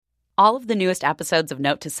All of the newest episodes of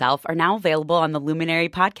Note to Self are now available on the Luminary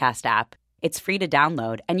podcast app. It's free to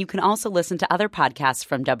download, and you can also listen to other podcasts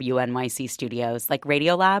from WNYC Studios like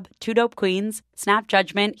Radiolab, Two Dope Queens, Snap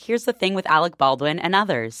Judgment, Here's the Thing with Alec Baldwin, and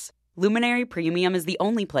others. Luminary Premium is the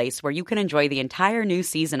only place where you can enjoy the entire new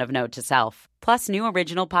season of Note to Self, plus new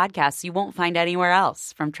original podcasts you won't find anywhere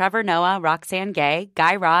else, from Trevor Noah, Roxanne Gay,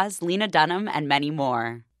 Guy Raz, Lena Dunham, and many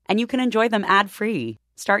more. And you can enjoy them ad-free.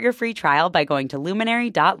 Start your free trial by going to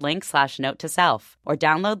luminary.link/note-to-self or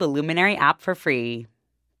download the Luminary app for free.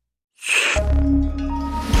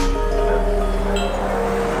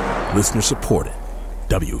 Listener supported.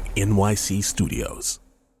 WNYC Studios.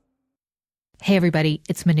 Hey everybody,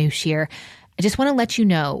 it's Manoush here. I just want to let you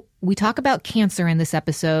know, we talk about cancer in this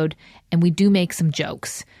episode, and we do make some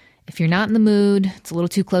jokes. If you're not in the mood, it's a little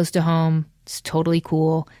too close to home, it's totally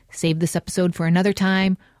cool. Save this episode for another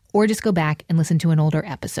time, or just go back and listen to an older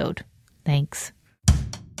episode. Thanks.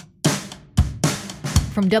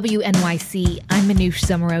 From WNYC, I'm Manoush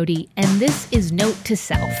Zomorodi, and this is Note to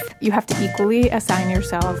Self. You have to equally assign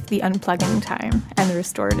yourself the unplugging time and the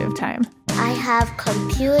restorative time. I have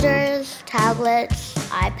computers, tablets,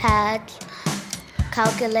 iPads,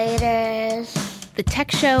 calculators. The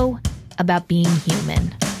tech show about being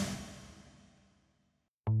human.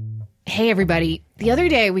 Hey everybody, the other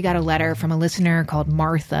day we got a letter from a listener called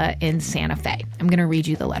Martha in Santa Fe. I'm going to read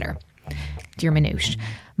you the letter. Dear Manoush,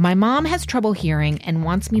 my mom has trouble hearing and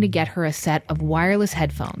wants me to get her a set of wireless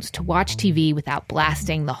headphones to watch TV without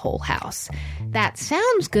blasting the whole house. That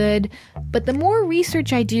sounds good, but the more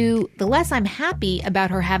research I do, the less I'm happy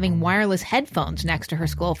about her having wireless headphones next to her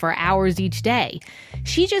skull for hours each day.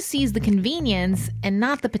 She just sees the convenience and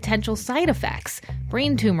not the potential side effects.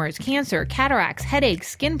 Brain tumors, cancer, cataracts, headaches,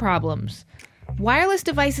 skin problems. Wireless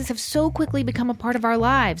devices have so quickly become a part of our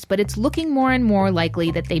lives, but it's looking more and more likely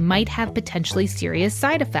that they might have potentially serious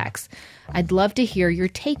side effects. I'd love to hear your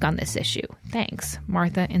take on this issue. Thanks,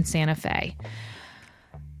 Martha in Santa Fe.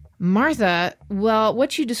 Martha, well,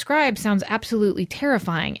 what you described sounds absolutely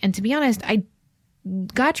terrifying. And to be honest, I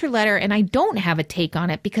got your letter and I don't have a take on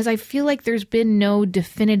it because I feel like there's been no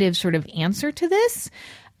definitive sort of answer to this.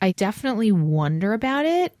 I definitely wonder about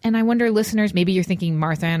it. And I wonder, listeners, maybe you're thinking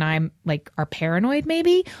Martha and I are paranoid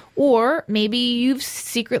maybe, or maybe you've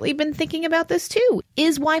secretly been thinking about this too.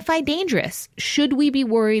 Is Wi-Fi dangerous? Should we be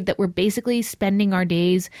worried that we're basically spending our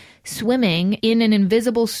days swimming in an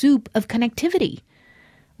invisible soup of connectivity?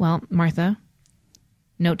 Well, Martha,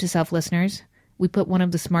 note to self listeners, we put one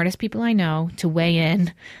of the smartest people I know to weigh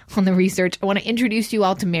in on the research. I want to introduce you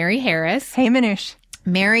all to Mary Harris. Hey, Manoush.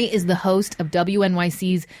 Mary is the host of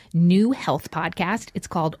WNYC's new health podcast. It's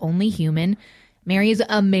called Only Human. Mary is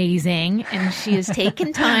amazing, and she has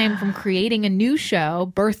taken time from creating a new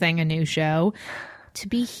show, birthing a new show, to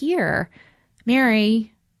be here.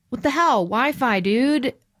 Mary, what the hell? Wi-Fi,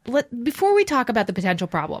 dude. Before we talk about the potential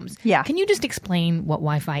problems, can you just explain what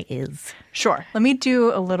Wi-Fi is? Sure. Let me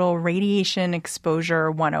do a little radiation exposure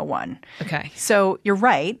 101. Okay. So you're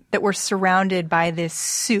right that we're surrounded by this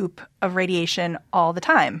soup of radiation all the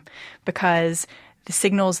time because the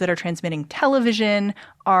signals that are transmitting television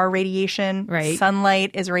are radiation. Right. Sunlight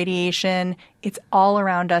is radiation. It's all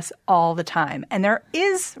around us all the time. And there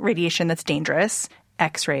is radiation that's dangerous,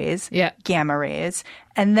 X-rays, gamma rays.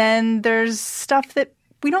 And then there's stuff that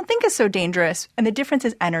we don't think is so dangerous, and the difference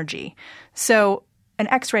is energy. So an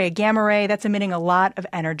X-ray, a gamma ray, that's emitting a lot of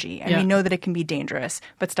energy, and we know that it can be dangerous.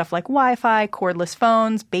 But stuff like Wi-Fi, cordless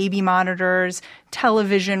phones, baby monitors,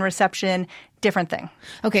 television reception, different thing.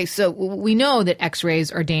 Okay, so we know that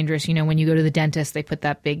X-rays are dangerous. You know, when you go to the dentist, they put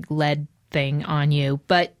that big lead thing on you.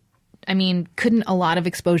 But, I mean, couldn't a lot of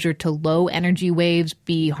exposure to low energy waves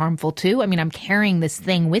be harmful too? I mean, I'm carrying this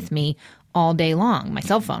thing with me all day long, my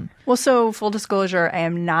cell phone. Well, so full disclosure, I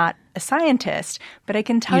am not a scientist, but I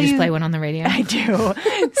can tell you— You just play one on the radio? I do.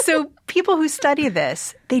 So people who study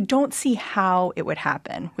this, they don't see how it would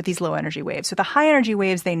happen with these low energy waves. So the high energy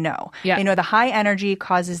waves, they know. Yeah. They know the high energy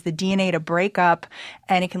causes the DNA to break up,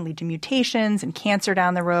 and it can lead to mutations and cancer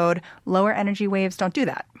down the road. Lower energy waves don't do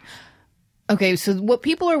that. Okay, so what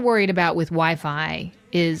people are worried about with Wi-Fi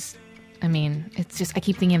is— I mean, it's just, I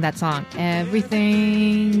keep thinking of that song.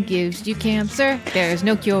 Everything gives you cancer. There's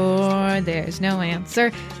no cure. There's no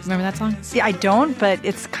answer. Remember that song? Yeah, I don't, but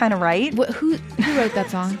it's kind of right. Who wrote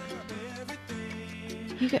that song?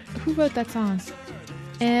 Who wrote that song?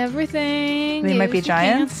 Everything They Might Be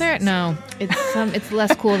Giants? Cancer? No, it's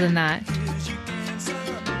less cool than that.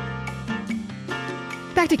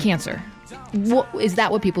 Back to cancer. Is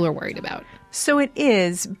that what people are worried about? So it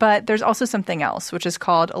is, but there's also something else, which is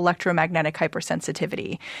called electromagnetic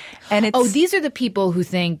hypersensitivity. And it's— Oh, these are the people who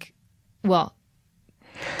think, well,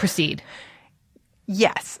 Proceed.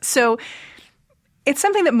 Yes. So it's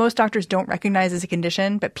something that most doctors don't recognize as a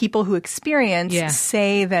condition, but people who experience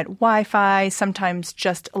say that Wi-Fi, sometimes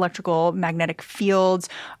just electrical magnetic fields,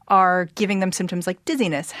 are giving them symptoms like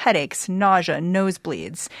dizziness, headaches, nausea,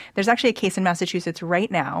 nosebleeds. There's actually a case in Massachusetts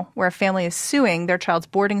right now where a family is suing their child's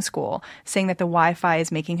boarding school, saying that the Wi-Fi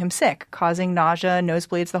is making him sick, causing nausea,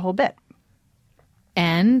 nosebleeds, the whole bit.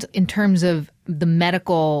 And in terms of the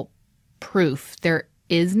medical proof, there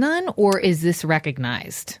is none, or is this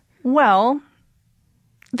recognized? Well,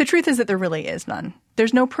 the truth is that there really is none.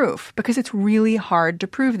 There's no proof because it's really hard to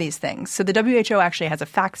prove these things. So the WHO actually has a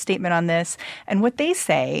fact statement on this. And what they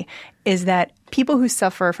say is that people who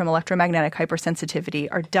suffer from electromagnetic hypersensitivity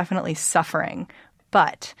are definitely suffering.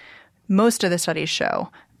 But most of the studies show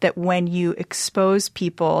that when you expose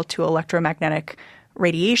people to electromagnetic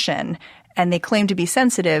radiation and they claim to be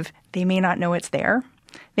sensitive, they may not know it's there.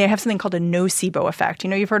 They have something called a nocebo effect. You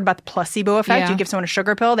know, you've heard about the placebo effect. You give someone a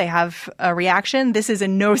sugar pill, they have a reaction. This is a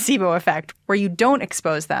nocebo effect where you don't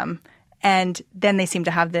expose them, and then they seem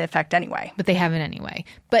to have the effect anyway. But they have it anyway.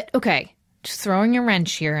 But, okay, just throwing a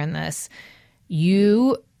wrench here in this.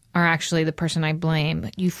 You are actually the person I blame.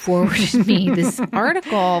 You forwarded me this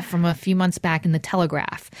article from a few months back in the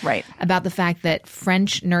Telegraph. Right. About the fact that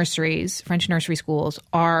French nursery schools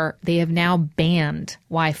they have now banned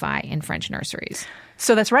Wi-Fi in French nurseries.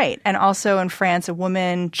 So that's right. And also in France, a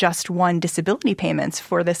woman just won disability payments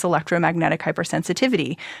for this electromagnetic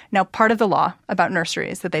hypersensitivity. Now, part of the law about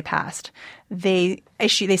nurseries that they passed, they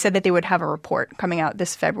said that they would have a report coming out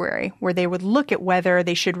this February where they would look at whether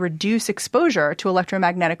they should reduce exposure to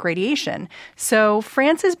electromagnetic radiation. So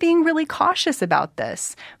France is being really cautious about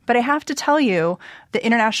this. But I have to tell you, the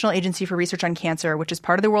International Agency for Research on Cancer, which is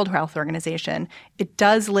part of the World Health Organization, it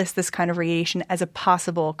does list this kind of radiation as a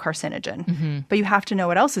possible carcinogen. Mm-hmm. But you have to know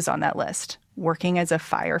what else is on that list. Working as a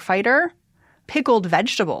firefighter, pickled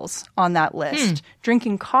vegetables on that list,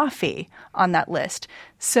 drinking coffee on that list.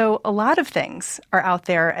 So a lot of things are out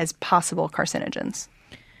there as possible carcinogens.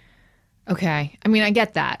 Okay. I mean, I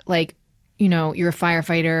get that. Like, you know, you're a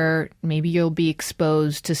firefighter, maybe you'll be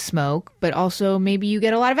exposed to smoke, but also maybe you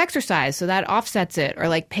get a lot of exercise, so that offsets it. Or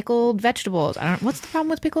like pickled vegetables. What's the problem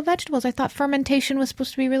with pickled vegetables? I thought fermentation was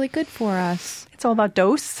supposed to be really good for us. It's all about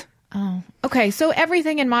dose. Oh, okay. So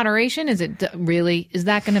everything in moderation, is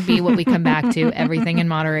that going to be what we come back to? Everything in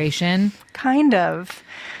moderation? Kind of.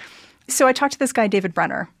 So I talked to this guy, David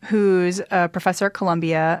Brenner, who's a professor at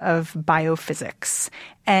Columbia of biophysics.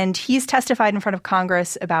 And he's testified in front of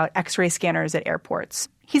Congress about X-ray scanners at airports.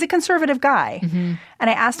 He's a conservative guy. Mm-hmm. And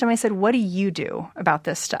I asked him, I said, what do you do about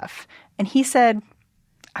this stuff? And he said,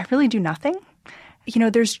 I really do nothing. You know,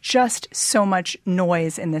 there's just so much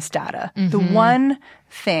noise in this data. Mm-hmm. The one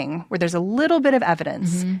thing where there's a little bit of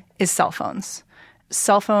evidence is cell phones.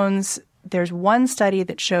 Cell phones, there's one study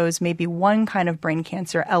that shows maybe one kind of brain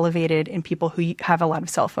cancer elevated in people who have a lot of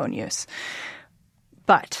cell phone use.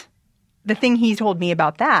 But the thing he told me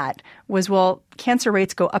about that was, well, cancer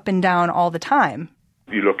rates go up and down all the time.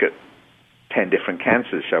 You look at 10 different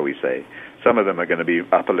cancers, shall we say. Some of them are going to be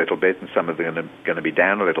up a little bit and some of them are going to be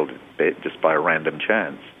down a little bit just by a random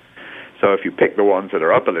chance. So if you pick the ones that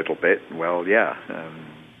are up a little bit, well,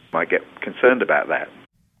 might get concerned about that.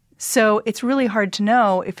 So it's really hard to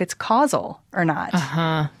know if it's causal or not.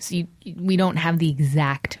 Uh-huh. So we don't have the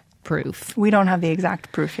exact proof. We don't have the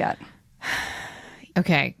exact proof yet.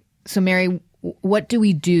 Okay. So, Mary, what do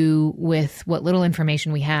we do with what little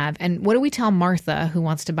information we have? And what do we tell Martha, who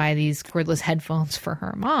wants to buy these cordless headphones for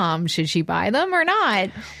her mom? Should she buy them or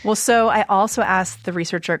not? Well, so I also asked the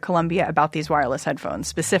researcher at Columbia about these wireless headphones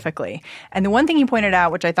specifically. And the one thing he pointed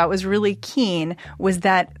out, which I thought was really keen, was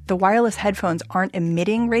that the wireless headphones aren't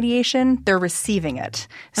emitting radiation, they're receiving it.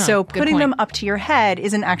 So putting them up to your head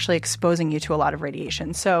isn't actually exposing you to a lot of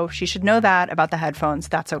radiation. So she should know that about the headphones.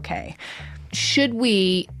 That's okay. Should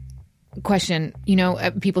we... Question,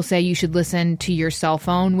 people say you should listen to your cell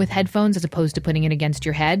phone with headphones as opposed to putting it against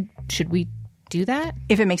your head. Should we do that?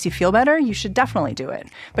 If it makes you feel better, you should definitely do it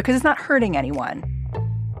because it's not hurting anyone.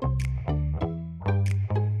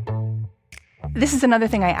 This is another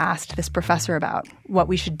thing I asked this professor about, what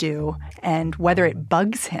we should do and whether it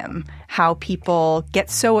bugs him how people get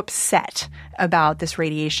so upset about this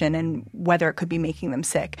radiation and whether it could be making them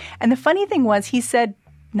sick. And the funny thing was he said,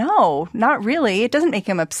 no, not really. It doesn't make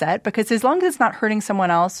him upset because as long as it's not hurting someone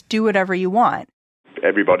else, do whatever you want.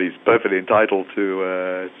 Everybody's perfectly entitled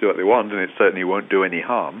to do what they want, and it certainly won't do any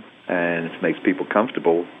harm, and it makes people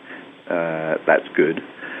comfortable. That's good.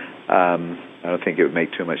 I don't think it would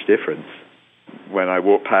make too much difference. When I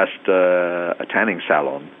walk past a tanning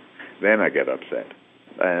salon, then I get upset.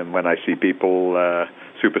 And when I see people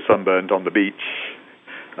super sunburned on the beach,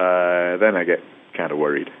 then I get kind of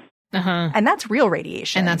worried. And that's real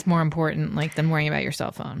radiation. And that's more important, like, than worrying about your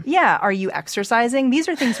cell phone. Yeah. Are you exercising? These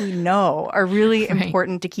are things we know are really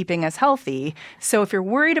important to keeping us healthy. So if you're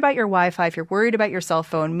worried about your Wi-Fi, if you're worried about your cell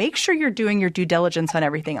phone, make sure you're doing your due diligence on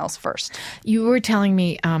everything else first. You were telling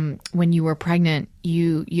me when you were pregnant,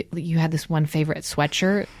 you had this one favorite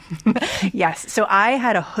sweatshirt. Yes. So I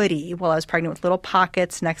had a hoodie while I was pregnant with little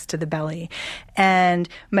pockets next to the belly. And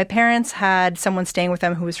my parents had someone staying with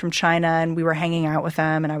them who was from China, and we were hanging out with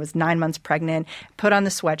them, and I was 9 months pregnant, put on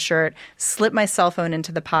the sweatshirt, slipped my cell phone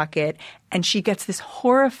into the pocket, and she gets this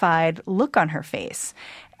horrified look on her face.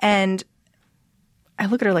 And I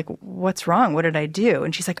look at her like, what's wrong? What did I do?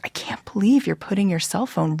 And she's like, I can't believe you're putting your cell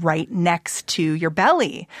phone right next to your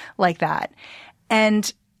belly like that.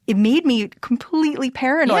 And it made me completely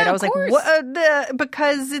paranoid. Yeah, I was like, what?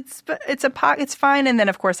 Because it's fine. And then,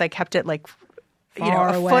 of course, I kept it like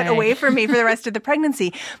a foot away from me for the rest of the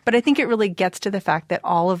pregnancy. But I think it really gets to the fact that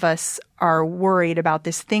all of us are worried about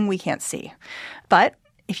this thing we can't see. But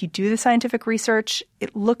if you do the scientific research,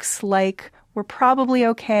 it looks like we're probably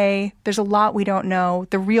okay. There's a lot we don't know.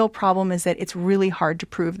 The real problem is that it's really hard to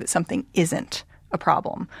prove that something isn't a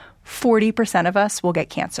problem. 40% of us will get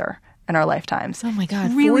cancer in our lifetimes. Oh my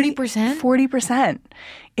God, really, 40%? 40%.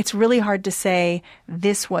 It's really hard to say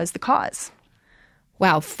this was the cause.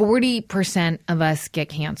 Wow, 40% of us get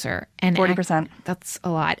cancer. And 40%. That's a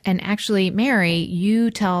lot. And actually, Mary, you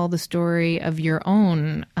tell the story of your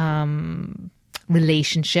own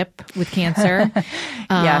relationship with cancer.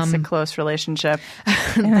 Yes, a close relationship.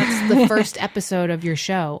 That's the first episode of your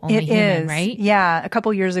show, Only Human, right? Yeah. A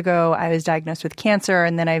couple years ago, I was diagnosed with cancer,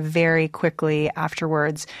 and then I very quickly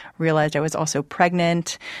afterwards realized I was also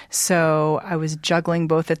pregnant. So I was juggling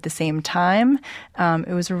both at the same time.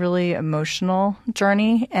 It was a really emotional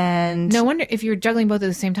journey. And no wonder, if you were juggling both at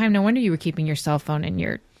the same time, no wonder you were keeping your cell phone in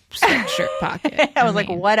your sweatshirt pocket. I was like,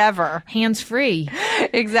 whatever. Hands free.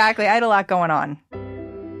 Exactly. I had a lot going on.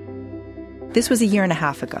 This was a year and a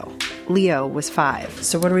half ago. Leo was 5.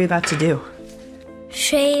 So what are we about to do?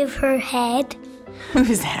 Shave her head.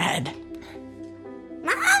 Whose head?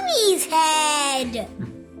 Mommy's head.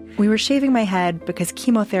 We were shaving my head because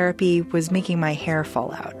chemotherapy was making my hair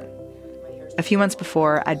fall out. A few months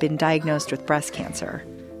before, I'd been diagnosed with breast cancer.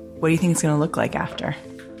 What do you think it's going to look like after?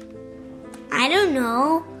 I don't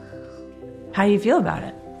know. How do you feel about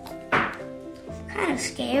it? Kind of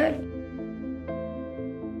scared.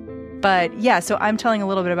 But yeah, so I'm telling a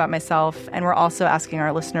little bit about myself, and we're also asking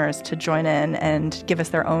our listeners to join in and give us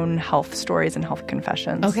their own health stories and health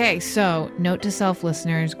confessions. Okay, so note to self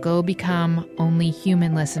listeners, go become Only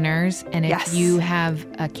Human listeners. And if you have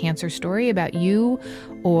a cancer story about you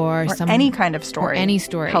or any kind of story. Or any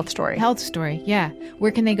story. Health story. Health story, yeah.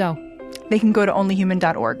 Where can they go? They can go to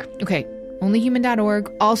onlyhuman.org. Okay.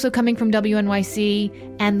 Onlyhuman.org, also coming from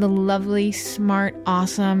WNYC, and the lovely, smart,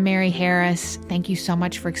 awesome Mary Harris. Thank you so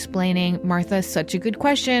much for explaining. Martha, such a good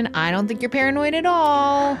question. I don't think you're paranoid at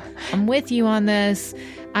all. I'm with you on this.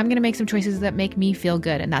 I'm going to make some choices that make me feel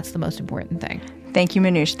good, and that's the most important thing. Thank you,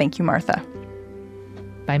 Manoush. Thank you, Martha.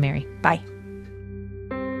 Bye, Mary. Bye.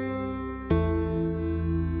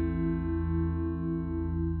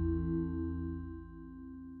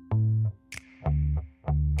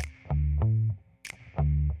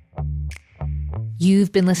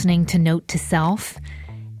 You've been listening to Note to Self.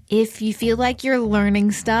 If you feel like you're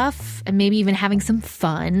learning stuff and maybe even having some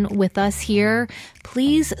fun with us here,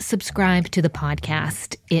 please subscribe to the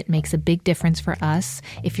podcast. It makes a big difference for us.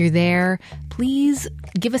 If you're there, please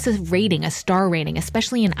give us a rating, a star rating,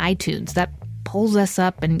 especially in iTunes. That pulls us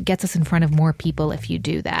up and gets us in front of more people if you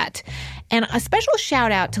do that. And a special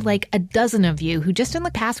shout out to like a dozen of you who just in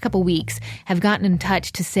the past couple weeks have gotten in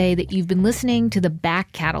touch to say that you've been listening to the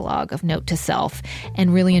back catalog of Note to Self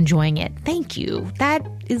and really enjoying it. Thank you. That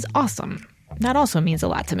is awesome. That also means a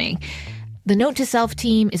lot to me. The Note to Self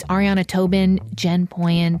team is Ariana Tobin, Jen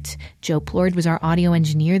Poyant, Joe Plord was our audio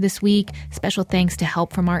engineer this week. Special thanks to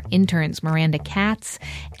help from our interns, Miranda Katz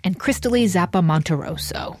and Crystalie Zappa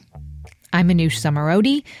Monteroso. I'm Manoush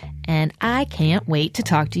Samarodi, and I can't wait to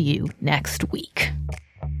talk to you next week.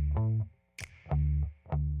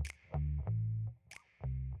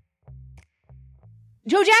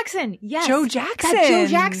 Joe Jackson, yes. Joe Jackson. That Joe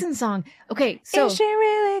Jackson song. Okay, so. Is she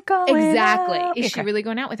really going out? Is she really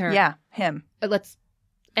going out with her? Yeah, him. It was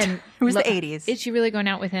the 80s. Is she really going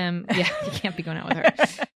out with him? Yeah, he can't be going out with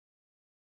her.